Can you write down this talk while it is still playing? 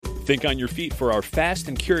Think on your feet for our Fast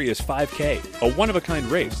and Curious 5K, a one-of-a-kind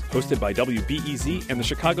race hosted by WBEZ and the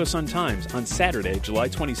Chicago Sun-Times on Saturday, July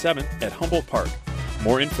 27th at Humboldt Park.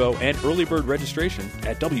 More info and early bird registration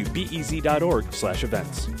at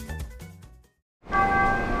wbez.org/events.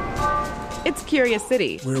 It's Curious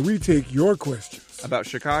City, where we take your questions about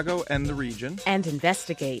Chicago and the region and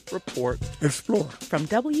investigate, report, explore. From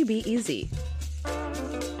WBEZ.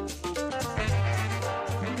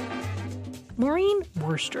 Maureen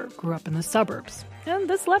Worcester grew up in the suburbs, and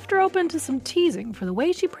this left her open to some teasing for the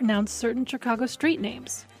way she pronounced certain Chicago street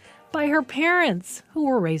names by her parents, who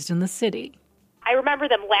were raised in the city. I remember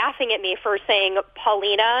them laughing at me for saying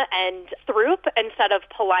Paulina and Throop instead of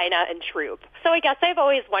Paulina and Troop. So I guess I've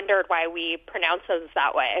always wondered why we pronounce those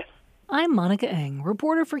that way. I'm Monica Eng,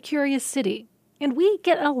 reporter for Curious City, and we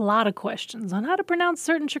get a lot of questions on how to pronounce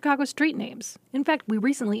certain Chicago street names. In fact, we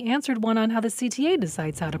recently answered one on how the CTA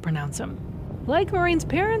decides how to pronounce them. Like Maureen's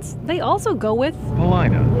parents, they also go with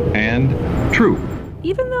Paulina and Troop,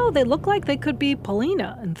 even though they look like they could be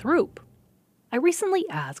Paulina and Throop. I recently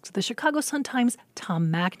asked the Chicago Sun-Times'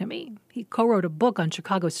 Tom McNamee. He co-wrote a book on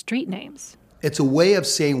Chicago street names. It's a way of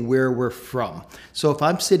saying where we're from. So if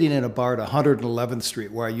I'm sitting in a bar at 111th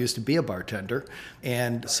Street, where I used to be a bartender,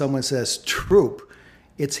 and someone says Troop,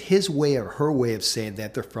 it's his way or her way of saying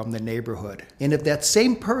that they're from the neighborhood. And if that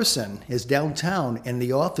same person is downtown in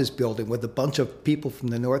the office building with a bunch of people from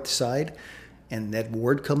the north side, and that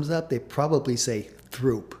word comes up, they probably say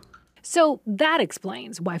Throop. So that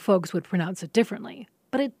explains why folks would pronounce it differently.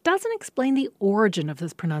 But it doesn't explain the origin of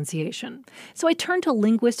this pronunciation. So I turned to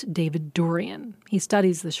linguist David Durian. He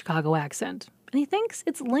studies the Chicago accent, and he thinks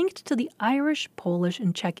it's linked to the Irish, Polish,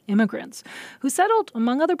 and Czech immigrants who settled,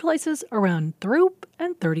 among other places, around Throop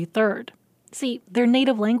and 33rd. See, their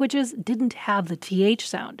native languages didn't have the TH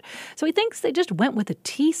sound, so he thinks they just went with the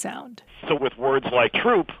T sound. So with words like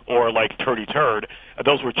troop or like turdy-turd,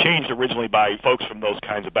 those were changed originally by folks from those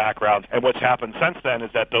kinds of backgrounds. And what's happened since then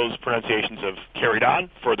is that those pronunciations have carried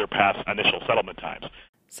on further past initial settlement times.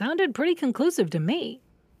 Sounded pretty conclusive to me.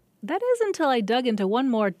 That is until I dug into one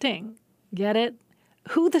more thing. Get it?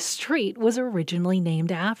 Who the street was originally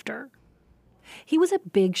named after. He was a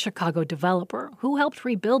big Chicago developer who helped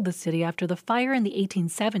rebuild the city after the fire in the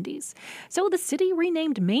 1870s, so the city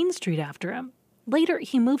renamed Main Street after him. Later,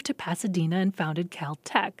 he moved to Pasadena and founded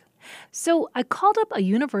Caltech. So I called up a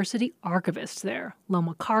university archivist there,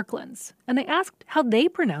 Loma Karklins, and I asked how they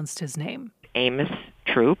pronounced his name. Amos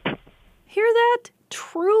Troop. Hear that?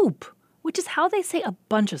 Troop, which is how they say a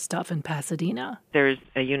bunch of stuff in Pasadena. There's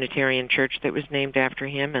a Unitarian church that was named after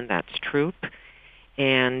him, and that's Troop.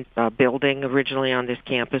 And a building originally on this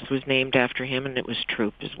campus was named after him, and it was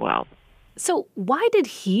Troop as well. So why did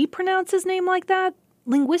he pronounce his name like that?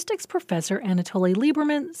 Linguistics professor Anatoly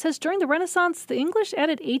Lieberman says during the Renaissance, the English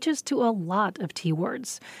added H's to a lot of T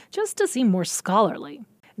words, just to seem more scholarly.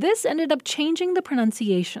 This ended up changing the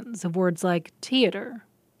pronunciations of words like theater,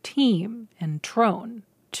 team, and trone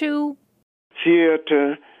to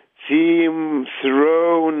theater, theme,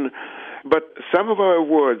 throne. But some of our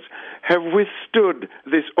words have withstood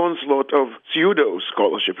this onslaught of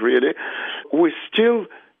pseudo-scholarship, really. We still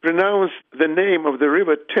pronounce the name of the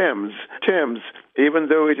river Thames, even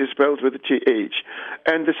though it is spelled with a TH.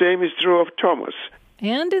 And the same is true of Thomas.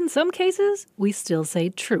 And in some cases, we still say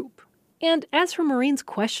Troop. And as for Maureen's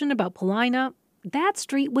question about Paulina, that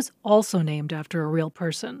street was also named after a real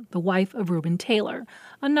person, the wife of Reuben Taylor,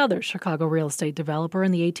 another Chicago real estate developer in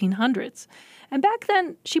the 1800s. And back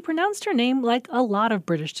then, she pronounced her name like a lot of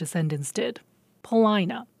British descendants did,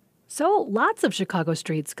 Paulina. So lots of Chicago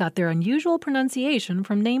streets got their unusual pronunciation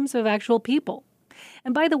from names of actual people.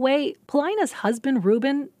 And by the way, Paulina's husband,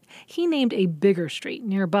 Reuben, he named a bigger street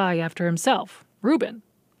nearby after himself, Reuben.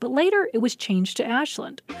 But later, it was changed to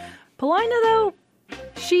Ashland. Paulina, though,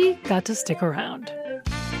 she got to stick around.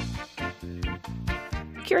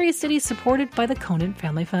 Curious City is supported by the Conant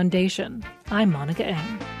Family Foundation. I'm Monica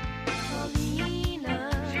Eng.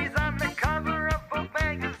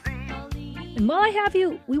 And while I have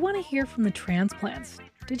you, we want to hear from the transplants.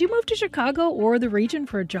 Did you move to Chicago or the region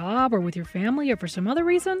for a job or with your family or for some other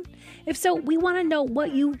reason? If so, we want to know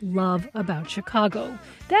what you love about Chicago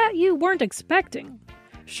that you weren't expecting.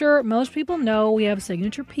 Sure, most people know we have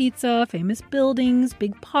signature pizza, famous buildings,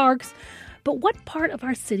 big parks, but what part of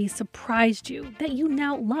our city surprised you that you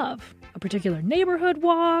now love? A particular neighborhood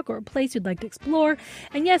walk or a place you'd like to explore?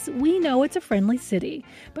 And yes, we know it's a friendly city,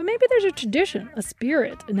 but maybe there's a tradition, a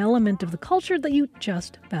spirit, an element of the culture that you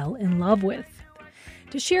just fell in love with.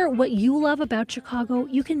 To share what you love about Chicago,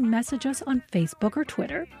 you can message us on Facebook or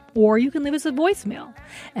Twitter, or you can leave us a voicemail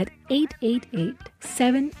at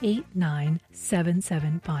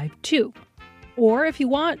 888-789-7752. Or if you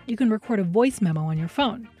want, you can record a voice memo on your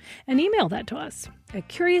phone and email that to us at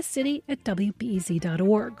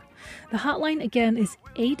curiouscity@wbez.org. The hotline again is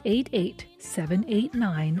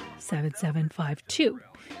 888-789-7752.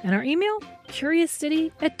 And our email,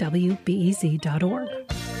 curiouscity@wbez.org.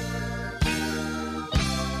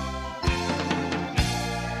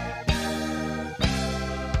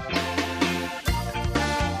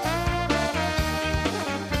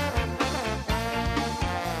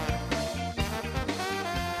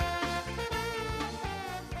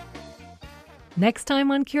 Next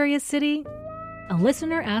time on Curious City, a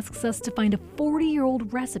listener asks us to find a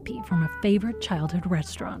 40-year-old recipe from a favorite childhood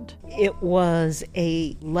restaurant. It was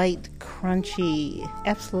a light, crunchy,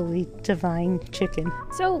 absolutely divine chicken.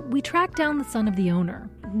 So we tracked down the son of the owner.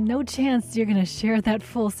 No chance you're going to share that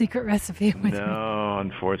full secret recipe with me. No,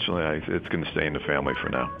 unfortunately, it's going to stay in the family for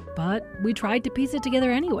now. But we tried to piece it together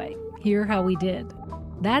anyway. Hear how we did.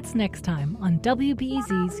 That's next time on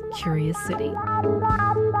WBEZ's Curious City.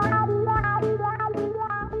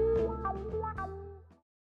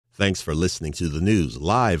 Thanks for listening to the news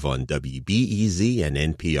live on WBEZ and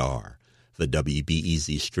NPR. The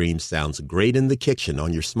WBEZ stream sounds great in the kitchen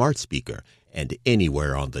on your smart speaker and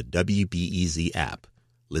anywhere on the WBEZ app.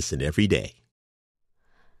 Listen every day.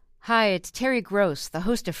 Hi, it's Terry Gross, the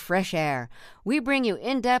host of Fresh Air. We bring you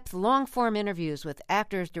in-depth, long-form interviews with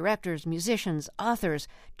actors, directors, musicians, authors,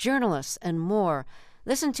 journalists, and more.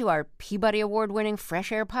 Listen to our Peabody Award-winning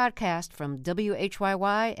Fresh Air podcast from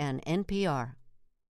WHYY and NPR.